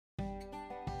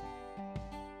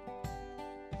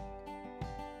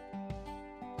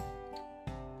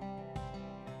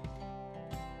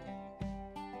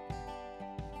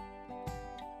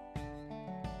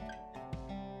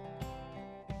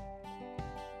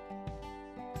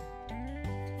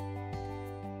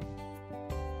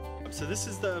So this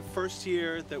is the first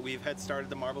year that we've had started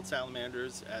the marbled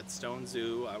salamanders at Stone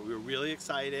Zoo. We were really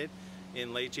excited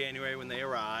in late January when they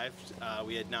arrived.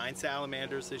 We had 9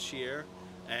 salamanders this year,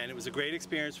 and it was a great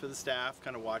experience for the staff,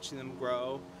 kind of watching them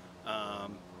grow,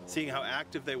 seeing how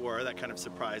active they were. That kind of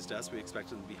surprised us. We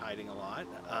expected them to be hiding a lot.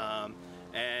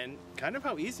 And kind of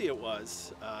how easy it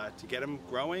was to get them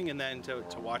growing and then to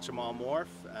watch them all morph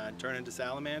and turn into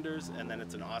salamanders, and then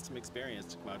it's an awesome experience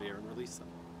to come out here and release them.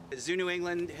 Zoo New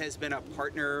England has been a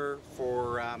partner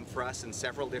for us in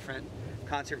several different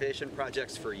conservation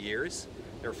projects for years.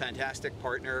 They're a fantastic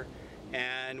partner,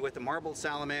 and with the marbled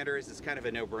salamanders it's kind of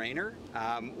a no-brainer.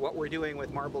 What we're doing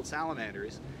with marbled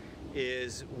salamanders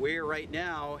is we're right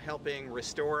now helping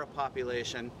restore a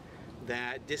population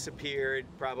that disappeared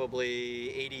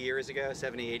probably 80 years ago,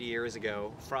 70, 80 years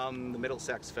ago from the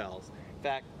Middlesex Fells. In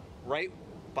fact, right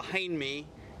behind me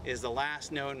is the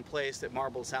last known place that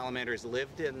marbled salamanders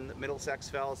lived in the Middlesex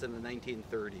Fells in the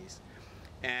 1930s.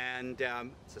 And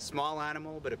it's a small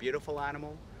animal, but a beautiful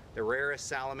animal, the rarest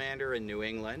salamander in New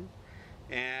England.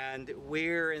 And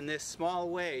we're, in this small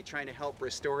way, trying to help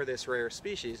restore this rare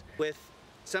species with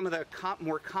some of the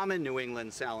more common New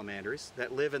England salamanders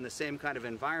that live in the same kind of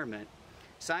environment.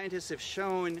 Scientists have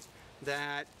shown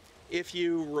that if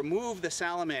you remove the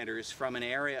salamanders from an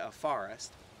area of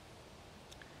forest,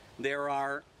 there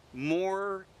are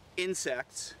more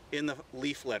insects in the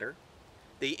leaf litter.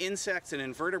 The insects and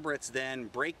invertebrates then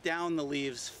break down the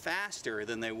leaves faster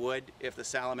than they would if the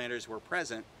salamanders were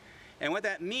present. And what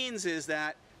that means is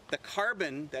that the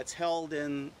carbon that's held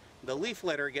in the leaf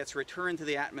litter gets returned to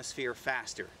the atmosphere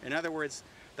faster. In other words,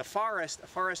 a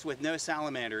forest with no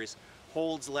salamanders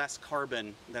holds less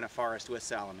carbon than a forest with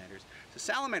salamanders. So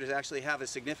salamanders actually have a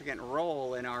significant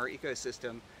role in our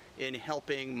ecosystem in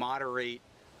helping moderate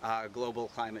global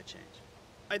climate change.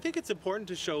 I think it's important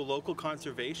to show local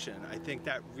conservation. I think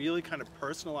that really kind of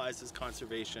personalizes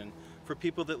conservation for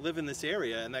people that live in this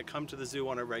area and that come to the zoo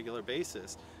on a regular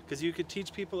basis. Because you could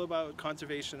teach people about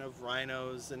conservation of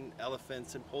rhinos and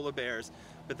elephants and polar bears,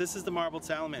 but this is the marbled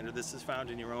salamander. This is found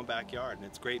in your own backyard, and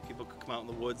it's great people could come out in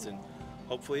the woods and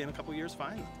hopefully in a couple years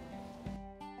find them.